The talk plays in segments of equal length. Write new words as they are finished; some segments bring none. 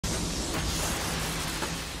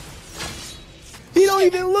He don't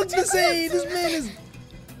even look the same. This man is.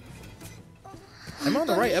 Am I on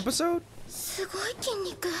the right episode?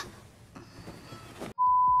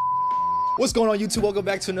 What's going on, YouTube? Welcome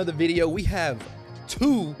back to another video. We have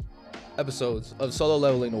 2 episodes of solo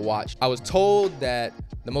leveling to watch. I was told that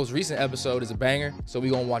the most recent episode is a banger, so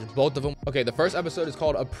we're gonna watch both of them. Okay, the first episode is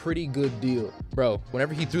called A Pretty Good Deal. Bro,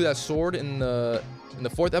 whenever he threw that sword in the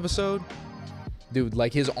 4th episode, dude,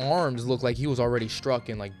 like his arms looked like he was already struck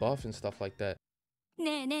and like buff and stuff like that.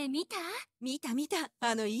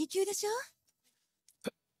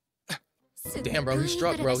 Damn, bro, he's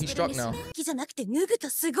struck, bro. He's struck now. What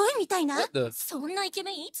the?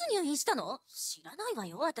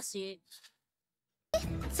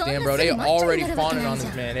 Damn, bro, they already fawning on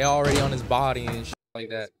this man. They already on his body and shit like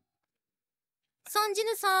that.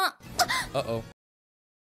 Uh-oh.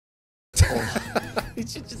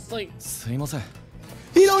 He's just like...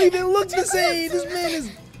 He don't even look the same. This man is...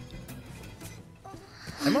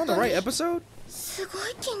 Am I on the right episode?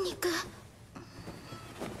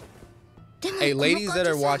 Hey, ladies that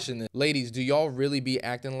are watching this, ladies, do y'all really be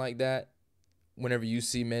acting like that whenever you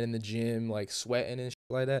see men in the gym like sweating and shit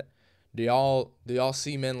like that? Do y'all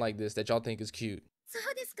see men like this that y'all think is cute?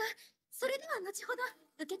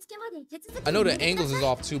 I know the angles is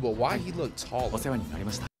off too, but why he look taller?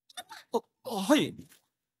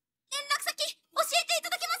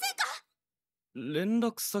 Can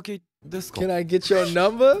I get your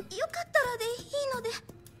number?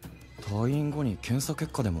 Oh, he's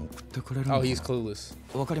clueless.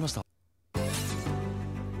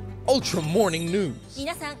 Ultra morning news.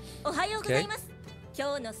 Okay.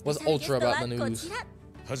 What's ultra about the news?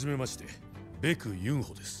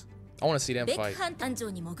 I want to see them fight.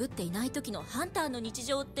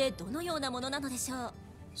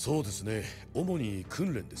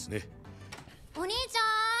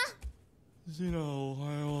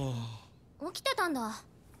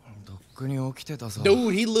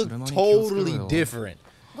 Dude, he looked totally different.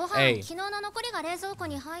 Hey,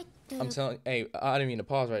 I'm telling. Hey, I didn't mean to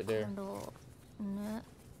pause right there.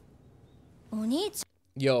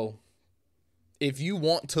 Yo, if you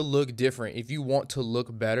want to look different, if you want to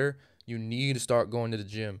look better, you need to start going to the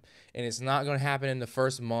gym. And it's not gonna happen in the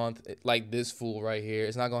first month, like this fool right here.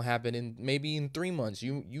 It's not gonna happen in maybe in 3 months.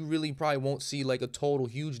 You really probably won't see like a total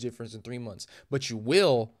huge difference in 3 months, but you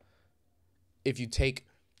will if you take,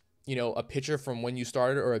 you know, a picture from when you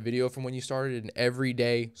started or a video from when you started and every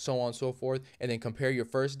day, so on and so forth, and then compare your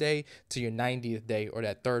first day to your 90th day or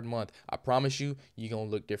that 3rd month. I promise you, you're gonna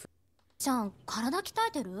look different. Yo,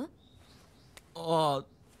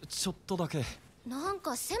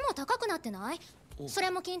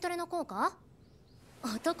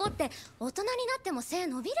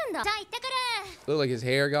 look like his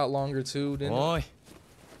hair got longer too, didn't it?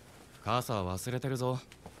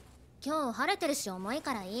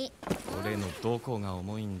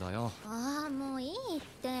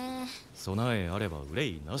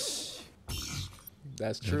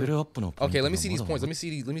 That's true. Okay, let me see these points. Let me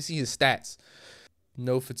see his stats.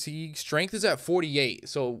 No fatigue. Strength is at 48.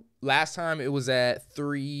 So last time it was at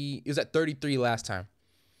 3. It was at 33 last time.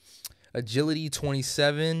 Agility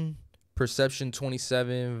 27. Perception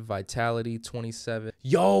 27. Vitality 27.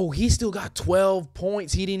 Yo, he still got 12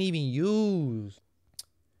 points he didn't even use.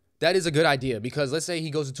 That is a good idea, because let's say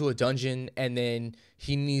he goes into a dungeon and then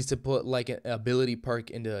he needs to put like an ability perk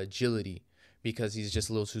into agility because he's just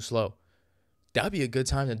a little too slow. That'd be a good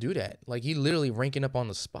time to do that. Like, he literally ranking up on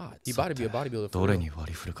the spot. He about to be a bodybuilder for real.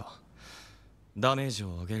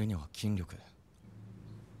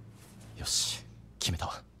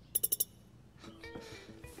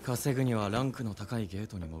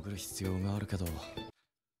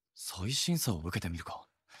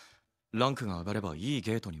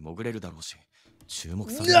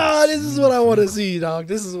 Nah, this is what I want to see, dog.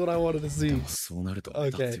 This is what I wanted to see.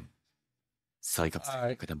 Okay. All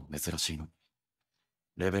right.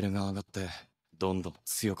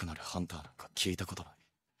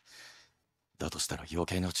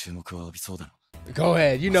 Go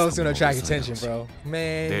ahead. You know it's gonna attract attention, bro.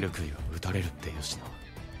 Man,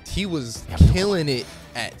 he was killing it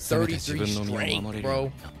at 33 strength,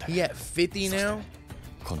 bro. He at 50 now.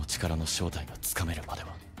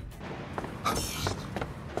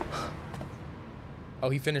 Oh,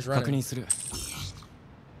 he finished running.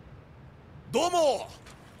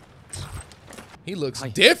 He looks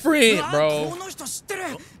different, bro.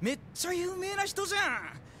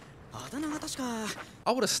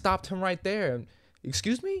 I would have stopped him right there.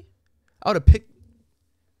 Excuse me? I would have picked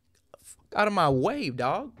out of my way,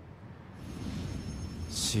 dog.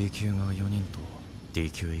 C 級が4人と D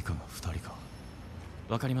級以下が2人か。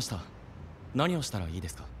わかりました。何をしたらいいで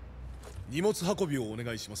すか？荷物運びをお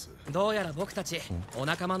願いします。どうやら僕たちお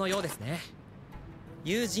仲間のようですね。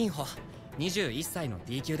ユージンホ、21歳の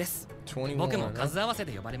D 級です。僕も数合わせ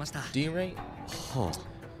で呼ばれました。D rate?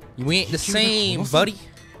 We ain't the same, buddy.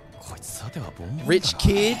 Rich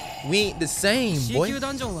kid, we ain't the same, boy. C 級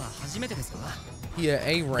ダンジョンは初めてですか？ Yeah,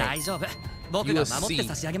 A rank. 大丈夫。僕が守って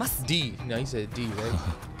差し上げます。D. No, he said D, right?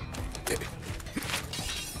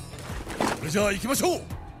 それじゃあ行きましょう。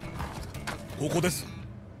ここです。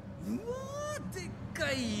うわー、でっ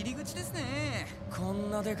かい入り口ですね。こ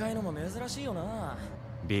んなでかいのも珍しいよな。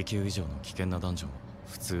B 級以上の危険なダンジョンは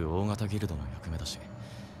普通大型ギルドの役目だし、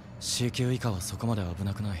 C 級以下はそこまで危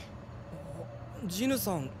なくない。ジヌ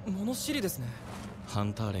さん、物知りですね。ハ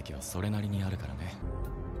ンター歴はそれなりにあるからね。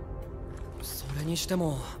それにして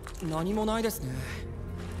も何もないですね。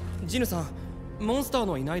ジヌさん、モンスター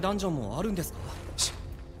のいないダンジョンもあるんですか？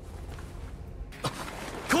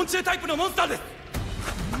昆虫タイプのモンスターです。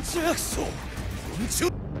昆虫クソ、昆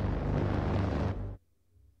虫。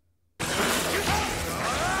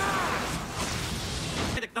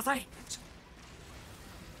出てください。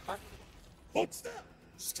こっちだ。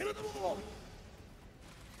してるだろう。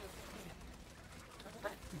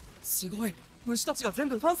すごい、虫たちが全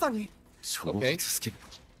部ファンさんに。超絶スキル、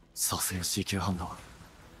さすが C 級反応。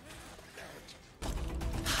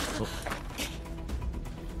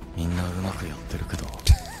みんなうまくやってるけど。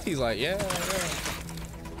He's like, yeah,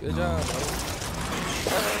 good job.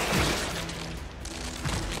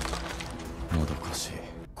 もどかしい。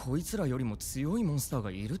こいつらよりも強いモンスターが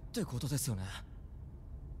いるってことですよね。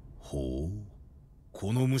ほう、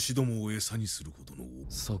この虫どもを餌にするほどの。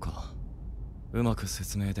そうか、うまく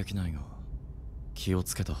説明できないが気を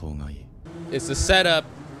つけた方がいい。 It's a setup.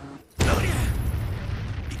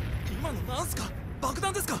 今のなんすか？爆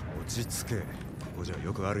弾ですか？落ち着け。ここじゃ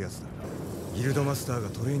よくあるやつだ。ギルドマスターが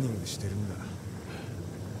トレーニングしてるんだ。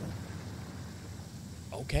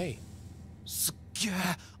Okay. すっげえ、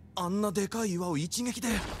あんなでかい岩を一撃で。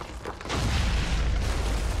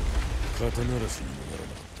肩慣らしにもならな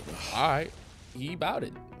かったな。 All right. He about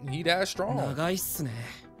it. He that strong. 長いっすね。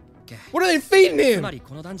What are they feeding つ him? まり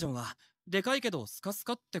このダンジョンはでかいけどスカス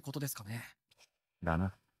カってことですかね。だ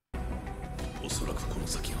な。おそらくこの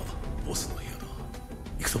先がボスの部屋だ。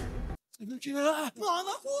行くぞ。マナ宝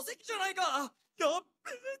石じゃないか。やっ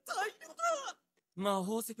べえ、大変だ。魔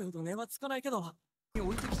法石ほど値はつかないけど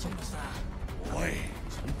置いてきちゃいました。おい、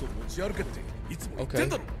ちゃんと持ち歩けっていつも言ってん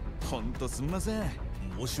だろ。ほんとすんません。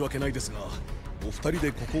申し訳ないですが、お二人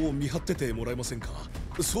でここを見張っててもらえませんか。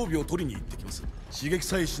装備を取りに行ってきます。刺激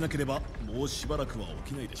さえしなければもうしばらくは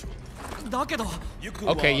起きないでしょう。だけど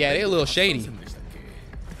Okay, yeah, they're a little shady.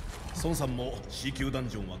 孫さんも C 級ダン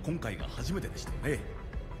ジョンは今回が初めてでしたよね。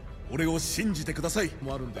俺を信じてください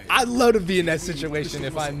もあるんで。 I'd love to be in that situation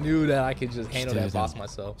if I knew that I could just handle that boss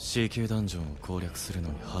myself. C 級ダンジョンを攻略するの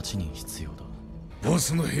に8人必要だ。ボ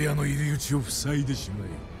スの部屋の入り口を塞いでしまえ。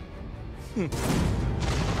入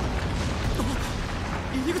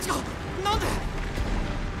り口がなんで？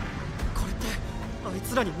これってあい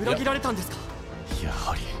つらに裏切られたんですか？や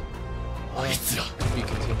はりあいつら We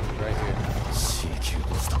continue right here. C 級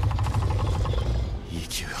ボスだ。E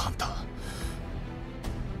級ハンター、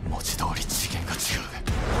文字通り次元が違う。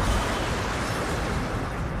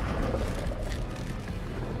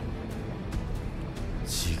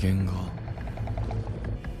次元が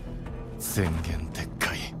前言撤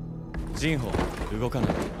回。ジンホ、動かな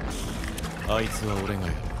い。あいつは俺がや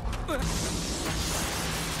る。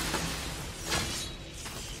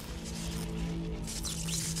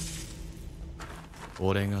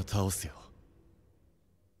俺が倒すよ。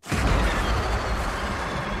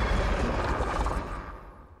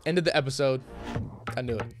End of the episode. I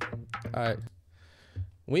knew it. All right.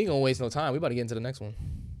 We ain't gonna waste no time. We about to get into the next one.